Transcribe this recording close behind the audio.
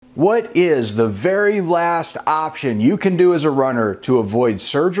What is the very last option you can do as a runner to avoid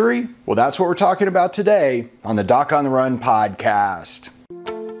surgery? Well, that's what we're talking about today on the Doc on the Run podcast.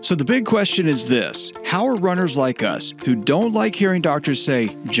 So the big question is this: how are runners like us, who don't like hearing doctors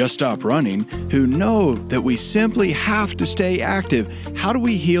say, just stop running, who know that we simply have to stay active, how do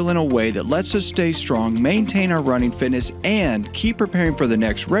we heal in a way that lets us stay strong, maintain our running fitness, and keep preparing for the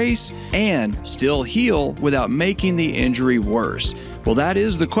next race, and still heal without making the injury worse? Well, that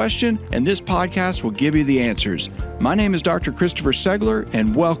is the question, and this podcast will give you the answers. My name is Dr. Christopher Segler,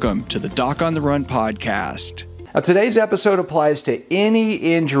 and welcome to the Doc on the Run podcast. Now, today's episode applies to any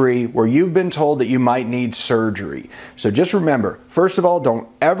injury where you've been told that you might need surgery. So just remember, first of all, don't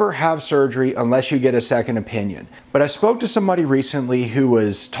ever have surgery unless you get a second opinion. But I spoke to somebody recently who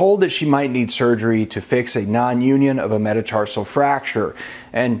was told that she might need surgery to fix a non-union of a metatarsal fracture.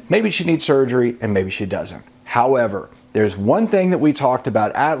 And maybe she needs surgery and maybe she doesn't. However, there's one thing that we talked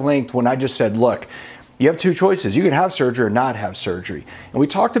about at length when I just said, look, you have two choices. You can have surgery or not have surgery. And we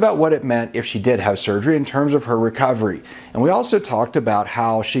talked about what it meant if she did have surgery in terms of her recovery. And we also talked about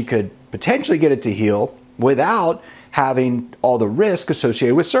how she could potentially get it to heal without having all the risk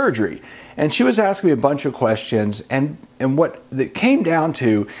associated with surgery. And she was asking me a bunch of questions. And what it came down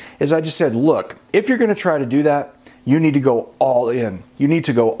to is I just said, look, if you're going to try to do that, you need to go all in. You need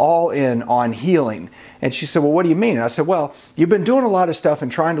to go all in on healing. And she said, well, what do you mean? And I said, well, you've been doing a lot of stuff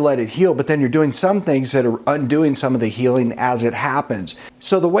and trying to let it heal, but then you're doing some things that are undoing some of the healing as it happens.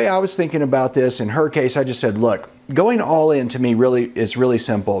 So the way I was thinking about this, in her case, I just said, look, going all in to me is really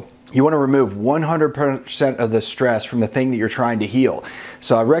simple. You want to remove 100% of the stress from the thing that you're trying to heal.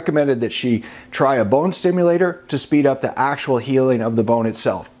 So I recommended that she try a bone stimulator to speed up the actual healing of the bone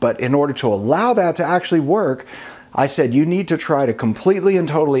itself. But in order to allow that to actually work, I said you need to try to completely and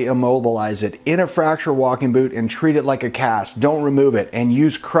totally immobilize it in a fracture walking boot and treat it like a cast. Don't remove it and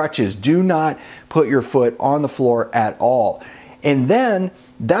use crutches. Do not put your foot on the floor at all. And then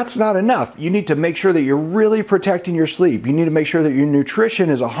that's not enough. You need to make sure that you're really protecting your sleep. You need to make sure that your nutrition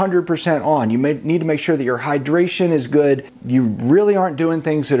is 100% on. You need to make sure that your hydration is good. You really aren't doing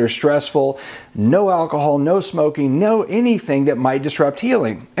things that are stressful. No alcohol, no smoking, no anything that might disrupt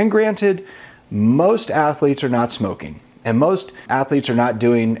healing. And granted, most athletes are not smoking, and most athletes are not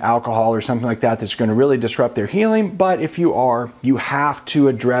doing alcohol or something like that that's going to really disrupt their healing. But if you are, you have to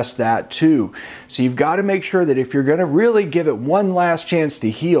address that too. So you've got to make sure that if you're going to really give it one last chance to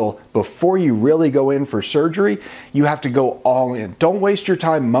heal before you really go in for surgery, you have to go all in. Don't waste your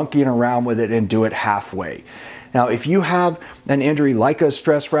time monkeying around with it and do it halfway. Now, if you have an injury like a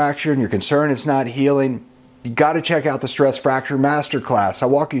stress fracture and you're concerned it's not healing, you got to check out the Stress Fracture Masterclass. I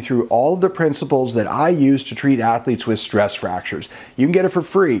walk you through all of the principles that I use to treat athletes with stress fractures. You can get it for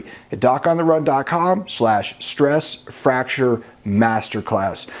free at docontherun.com/stress fracture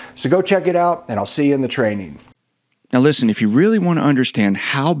masterclass. So go check it out, and I'll see you in the training. Now listen, if you really want to understand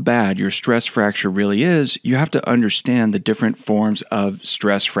how bad your stress fracture really is, you have to understand the different forms of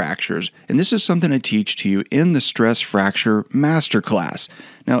stress fractures. And this is something I teach to you in the Stress Fracture Masterclass.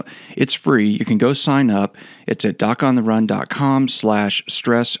 Now, it's free. You can go sign up. It's at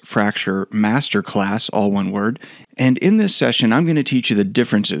docontherun.com/stress fracture masterclass, all one word. And in this session, I'm going to teach you the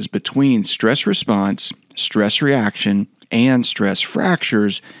differences between stress response, stress reaction, and stress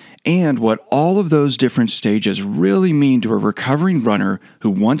fractures, and what all of those different stages really mean to a recovering runner who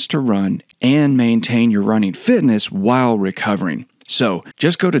wants to run and maintain your running fitness while recovering. So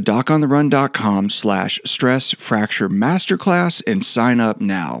just go to docontherun.com/stress fracture masterclass and sign up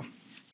now.